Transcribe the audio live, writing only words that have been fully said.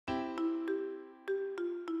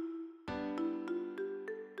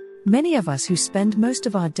Many of us who spend most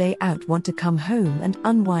of our day out want to come home and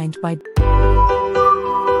unwind by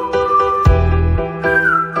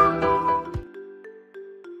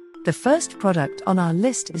The first product on our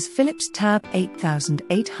list is Philips Tab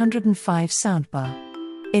 8805 Soundbar.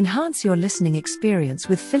 Enhance your listening experience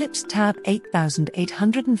with Philips Tab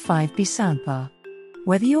 8805B Soundbar.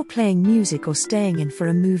 Whether you're playing music or staying in for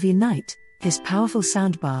a movie night, this powerful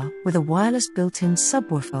soundbar with a wireless built-in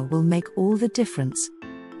subwoofer will make all the difference.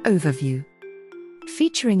 Overview.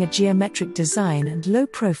 Featuring a geometric design and low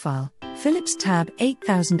profile, Philips Tab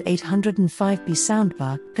 8805B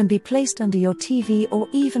soundbar can be placed under your TV or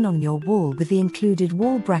even on your wall with the included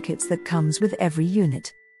wall brackets that comes with every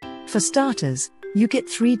unit. For starters, you get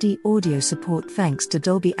 3D audio support thanks to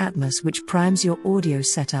Dolby Atmos, which primes your audio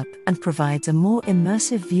setup and provides a more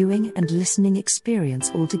immersive viewing and listening experience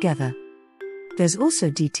altogether. There's also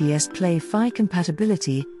DTS Play-Fi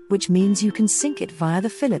compatibility, which means you can sync it via the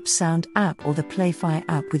Philips Sound app or the Play-Fi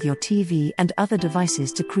app with your TV and other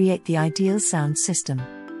devices to create the ideal sound system.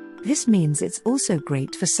 This means it's also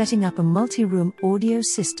great for setting up a multi-room audio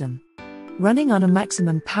system. Running on a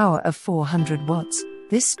maximum power of 400 watts,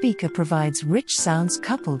 this speaker provides rich sounds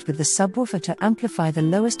coupled with the subwoofer to amplify the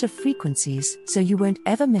lowest of frequencies, so you won't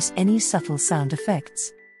ever miss any subtle sound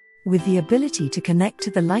effects. With the ability to connect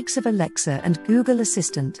to the likes of Alexa and Google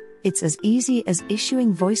Assistant, it's as easy as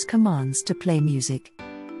issuing voice commands to play music.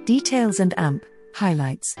 Details and amp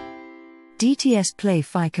highlights. DTS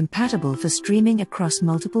Play-Fi compatible for streaming across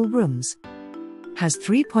multiple rooms. Has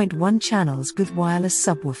 3.1 channels with wireless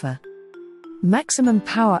subwoofer. Maximum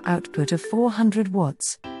power output of 400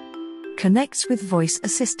 watts. Connects with voice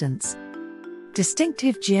assistants.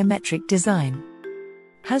 Distinctive geometric design.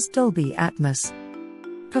 Has Dolby Atmos.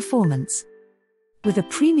 Performance. With a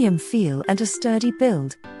premium feel and a sturdy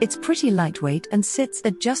build, it's pretty lightweight and sits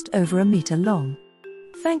at just over a meter long.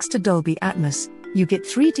 Thanks to Dolby Atmos, you get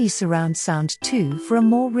 3D surround sound too for a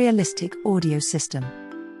more realistic audio system.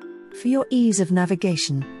 For your ease of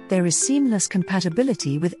navigation, there is seamless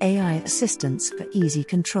compatibility with AI assistants for easy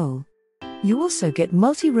control. You also get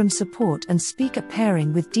multi-room support and speaker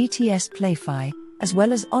pairing with DTS Play-Fi, as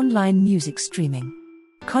well as online music streaming.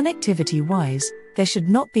 Connectivity-wise, there should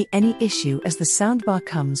not be any issue as the soundbar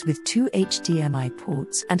comes with 2 HDMI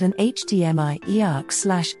ports and an HDMI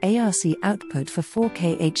eARC/ARC output for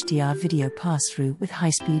 4K HDR video pass-through with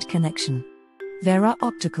high-speed connection. There are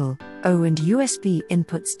optical, O and USB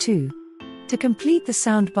inputs too. To complete the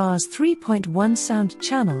soundbar's 3.1 sound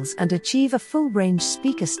channels and achieve a full-range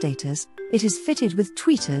speaker status, it is fitted with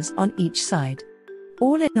tweeters on each side.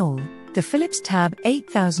 All in all, the Philips Tab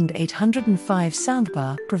 8805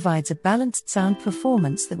 soundbar provides a balanced sound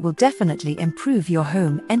performance that will definitely improve your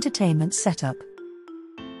home entertainment setup.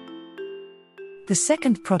 The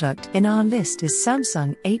second product in our list is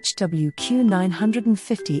Samsung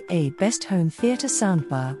HWQ950A Best Home Theatre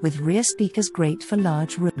Soundbar with rear speakers, great for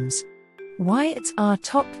large rooms. Why it's our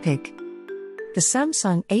top pick? The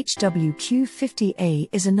Samsung HWQ50A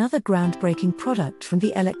is another groundbreaking product from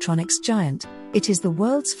the electronics giant. It is the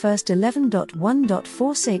world's first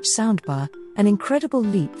 11.1.4H soundbar, an incredible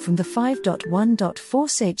leap from the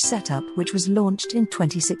 5.1.4H setup which was launched in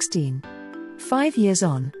 2016. 5 years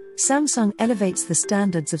on, Samsung elevates the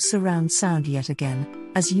standards of surround sound yet again,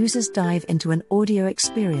 as users dive into an audio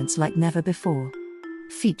experience like never before.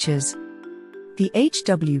 Features. The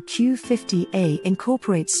HWQ50A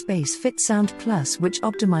incorporates Space Fit Sound Plus, which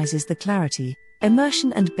optimizes the clarity,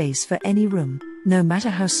 immersion and bass for any room, no matter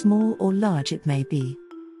how small or large it may be.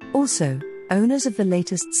 Also, owners of the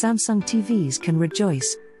latest Samsung TVs can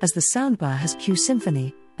rejoice, as the soundbar has Q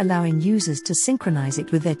Symphony, allowing users to synchronize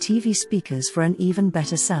it with their TV speakers for an even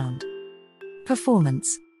better sound.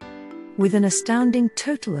 Performance. With an astounding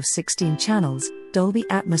total of 16 channels, Dolby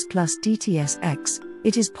Atmos plus DTS-X,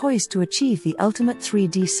 it is poised to achieve the ultimate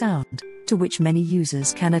 3D sound, to which many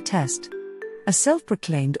users can attest. A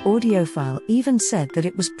self-proclaimed audiophile even said that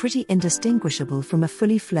it was pretty indistinguishable from a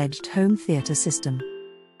fully fledged home theater system.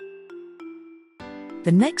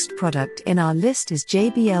 The next product in our list is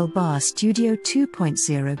JBL Bar Studio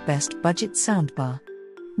 2.0 Best Budget Soundbar.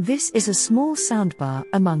 This is a small soundbar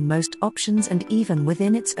among most options and even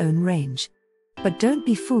within its own range. But don't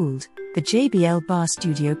be fooled, the JBL Bar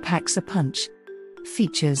Studio packs a punch.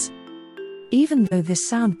 Features. Even though this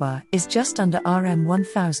soundbar is just under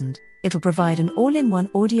RM1000, it'll provide an all-in-one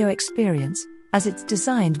audio experience, as it's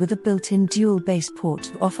designed with a built-in dual bass port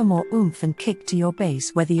to offer more oomph and kick to your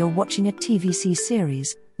bass whether you're watching a TVC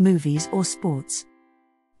series, movies or sports.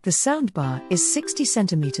 The soundbar is 60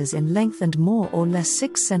 cm in length and more or less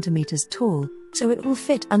 6 cm tall, so it will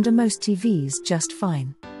fit under most TVs just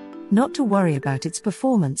fine. Not to worry about its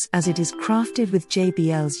performance, as it is crafted with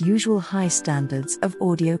JBL's usual high standards of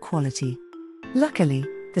audio quality. Luckily,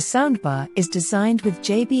 the soundbar is designed with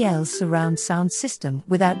JBL's surround sound system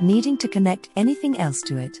without needing to connect anything else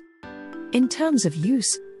to it. In terms of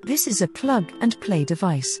use, this is a plug-and-play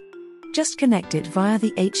device. Just connect it via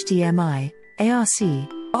the HDMI, ARC,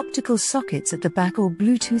 optical sockets at the back or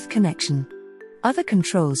Bluetooth connection. Other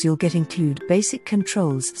controls you'll get include basic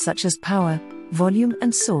controls such as power, volume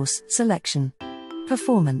and source selection.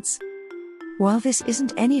 Performance. While this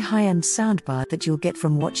isn't any high-end soundbar that you'll get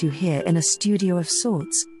from what you hear in a studio of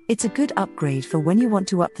sorts, it's a good upgrade for when you want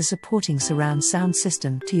to up the supporting surround sound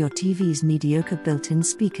system to your TV's mediocre built-in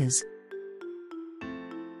speakers.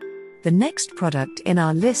 The next product in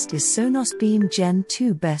our list is Sonos Beam Gen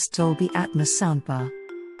 2 Best Dolby Atmos Soundbar.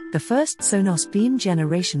 The first Sonos Beam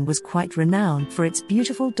generation was quite renowned for its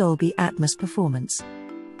beautiful Dolby Atmos performance.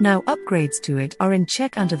 Now upgrades to it are in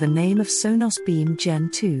check under the name of Sonos Beam Gen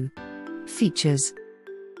 2. Features.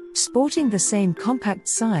 Sporting the same compact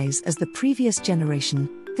size as the previous generation,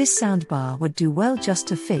 this soundbar would do well just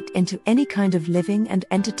to fit into any kind of living and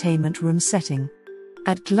entertainment room setting.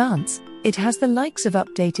 At glance, it has the likes of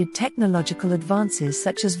updated technological advances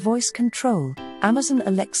such as voice control, Amazon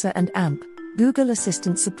Alexa and AMP, Google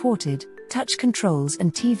Assistant supported, touch controls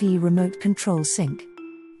and TV remote control sync.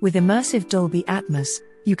 With immersive Dolby Atmos,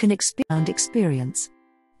 you can experience.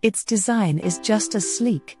 Its design is just as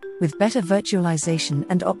sleek, with better virtualization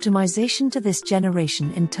and optimization to this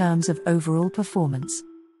generation in terms of overall performance.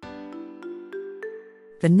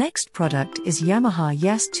 The next product is Yamaha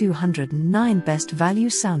YAS-209 Best Value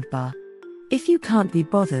Soundbar. If you can't be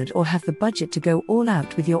bothered or have the budget to go all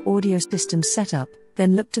out with your audio system setup,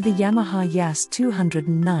 then look to the Yamaha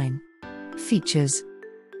YAS-209. Features.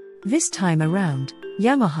 This time around,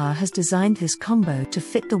 Yamaha has designed this combo to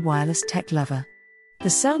fit the wireless tech lover. The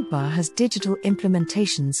soundbar has digital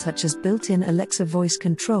implementations such as built-in Alexa voice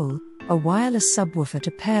control, a wireless subwoofer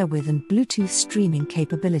to pair with and Bluetooth streaming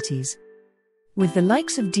capabilities. With the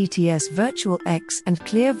likes of DTS Virtual X and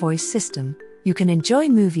Clear Voice system, you can enjoy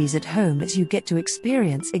movies at home as you get to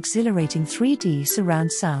experience exhilarating 3D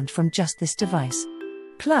surround sound from just this device.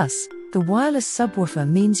 Plus, the wireless subwoofer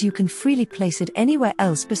means you can freely place it anywhere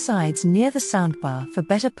else besides near the soundbar for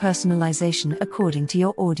better personalization according to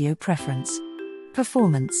your audio preference.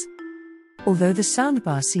 Performance. Although the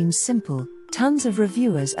soundbar seems simple, tons of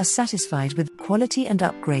reviewers are satisfied with the quality and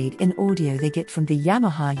upgrade in audio they get from the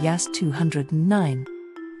Yamaha YAS-209.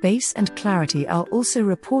 Bass and clarity are also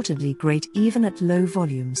reportedly great even at low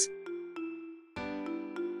volumes.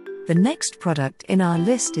 The next product in our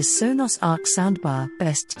list is Sonos Arc Soundbar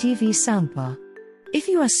Best TV Soundbar. If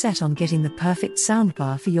you are set on getting the perfect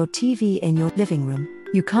soundbar for your TV in your living room,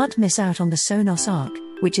 you can't miss out on the Sonos Arc,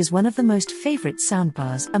 which is one of the most favorite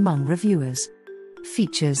soundbars among reviewers.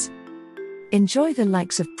 Features. Enjoy the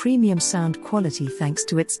likes of premium sound quality thanks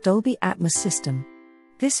to its Dolby Atmos system.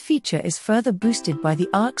 This feature is further boosted by the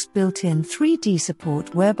Arc's built-in 3D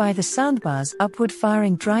support, whereby the soundbar's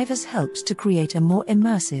upward-firing drivers helps to create a more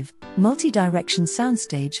immersive, multi-direction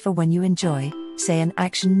soundstage for when you enjoy, say, an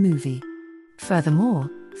action movie.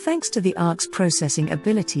 Furthermore, thanks to the Arc's processing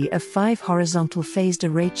ability of 5 horizontal phased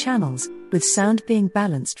array channels, with sound being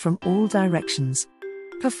balanced from all directions.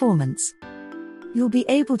 Performance. You'll be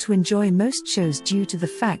able to enjoy most shows due to the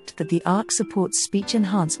fact that the Arc supports speech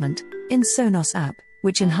enhancement in Sonos app,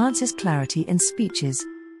 which enhances clarity in speeches.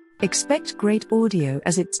 Expect great audio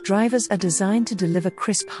as its drivers are designed to deliver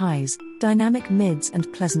crisp highs, dynamic mids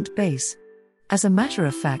and pleasant bass. As a matter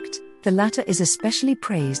of fact, the latter is especially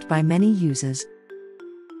praised by many users.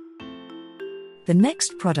 The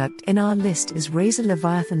next product in our list is Razer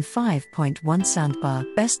Leviathan 5.1 Soundbar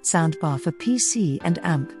Best Soundbar for PC and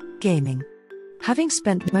AMP Gaming. Having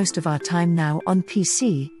spent most of our time now on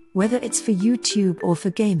PC, whether it's for YouTube or for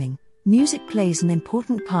gaming, music plays an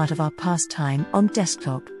important part of our pastime on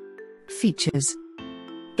desktop. Features.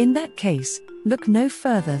 In that case, look no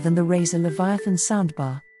further than the Razer Leviathan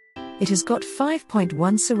soundbar. It has got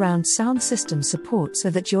 5.1 surround sound system support so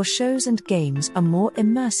that your shows and games are more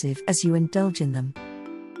immersive as you indulge in them.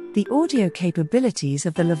 The audio capabilities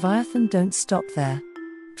of the Leviathan don't stop there.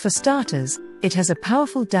 For starters, it has a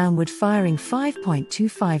powerful downward-firing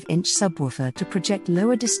 5.25-inch subwoofer to project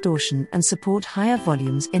lower distortion and support higher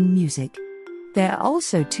volumes in music. There are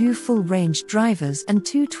also 2 full-range drivers and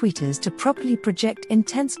 2 tweeters to properly project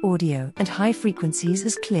intense audio and high frequencies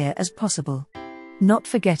as clear as possible. Not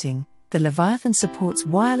forgetting, the Leviathan supports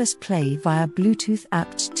wireless play via Bluetooth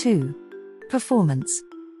apps too. Performance.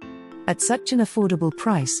 At such an affordable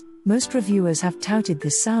price, most reviewers have touted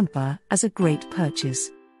this soundbar as a great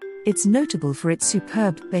purchase. It's notable for its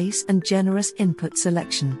superb bass and generous input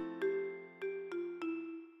selection.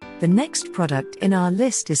 The next product in our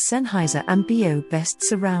list is Sennheiser AMBEO Best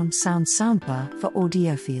Surround Sound Soundbar for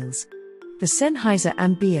audiophiles. The Sennheiser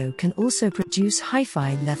AMBEO can also produce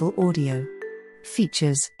hi-fi level audio.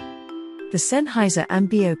 Features: the Sennheiser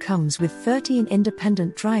AMBEO comes with 13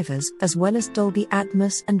 independent drivers as well as Dolby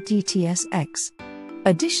Atmos and DTS-X.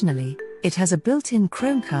 Additionally, it has a built-in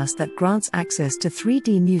Chromecast that grants access to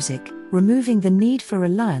 3D music, removing the need for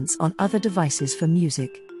reliance on other devices for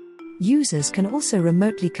music. Users can also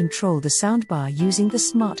remotely control the soundbar using the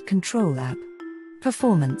Smart Control app.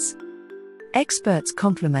 Performance: experts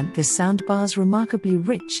compliment this soundbar's remarkably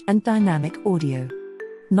rich and dynamic audio.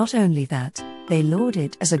 Not only that, they laud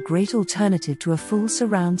it as a great alternative to a full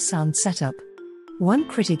surround sound setup. One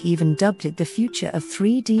critic even dubbed it the future of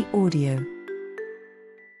 3D audio.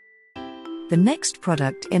 The next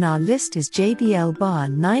product in our list is JBL Bar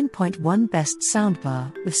 9.1 Best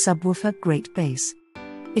Soundbar with subwoofer great bass.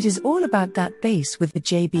 It is all about that bass with the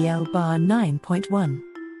JBL Bar 9.1.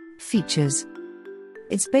 Features: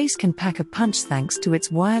 its bass can pack a punch thanks to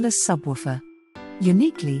its wireless subwoofer.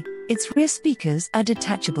 Uniquely, its rear speakers are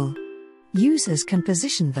detachable. Users can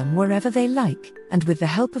position them wherever they like, and with the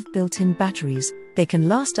help of built-in batteries, they can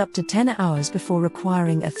last up to 10 hours before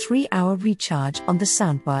requiring a 3-hour recharge on the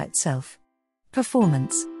soundbar itself.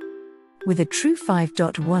 Performance: with a true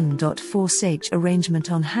 5.1.4 arrangement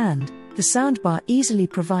on hand, the soundbar easily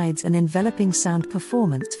provides an enveloping sound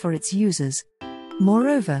performance for its users.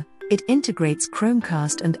 Moreover, it integrates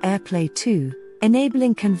Chromecast and AirPlay too,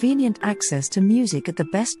 enabling convenient access to music at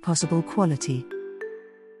the best possible quality.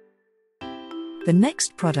 The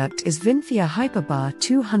next product is Vinnfier Hyperbar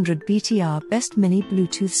 200 BTR Best Mini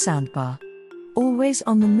Bluetooth Soundbar. Always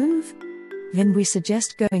on the move? Then we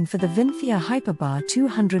suggest going for the Vinnfier Hyperbar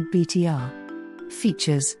 200 BTR.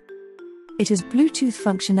 Features: it has Bluetooth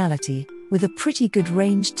functionality, with a pretty good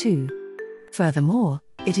range too. Furthermore,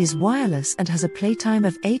 it is wireless and has a playtime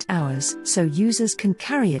of 8 hours, so users can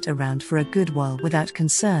carry it around for a good while without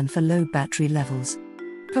concern for low battery levels.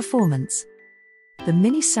 Performance: the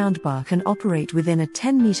mini soundbar can operate within a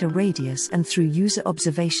 10-meter radius, and through user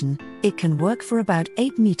observation, it can work for about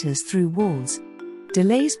 8 meters through walls.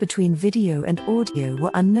 Delays between video and audio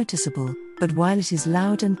were unnoticeable, but while it is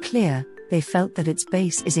loud and clear, they felt that its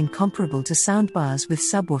bass is incomparable to soundbars with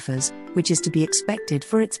subwoofers, which is to be expected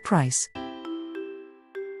for its price.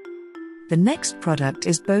 The next product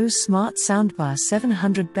is Bose Smart Soundbar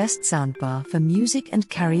 700 Best Soundbar for music and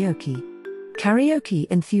karaoke. Karaoke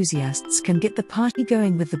enthusiasts can get the party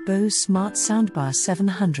going with the Bose Smart Soundbar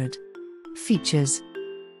 700. Features: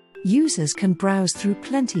 users can browse through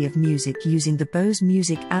plenty of music using the Bose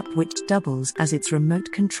Music app, which doubles as its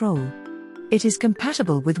remote control. It is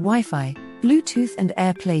compatible with Wi-Fi, Bluetooth and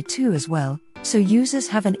AirPlay too as well, so users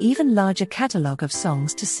have an even larger catalogue of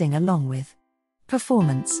songs to sing along with.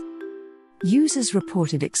 Performance: users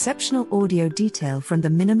reported exceptional audio detail from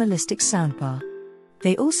the minimalistic soundbar.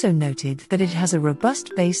 They also noted that it has a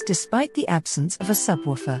robust bass despite the absence of a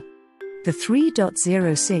subwoofer. The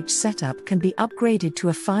 3.0 setup can be upgraded to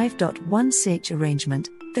a 5.1 arrangement,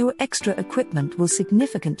 though extra equipment will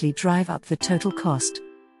significantly drive up the total cost.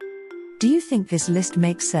 Do you think this list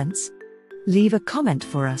makes sense? Leave a comment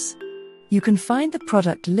for us. You can find the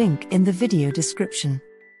product link in the video description.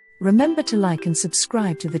 Remember to like and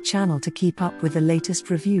subscribe to the channel to keep up with the latest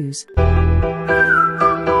reviews.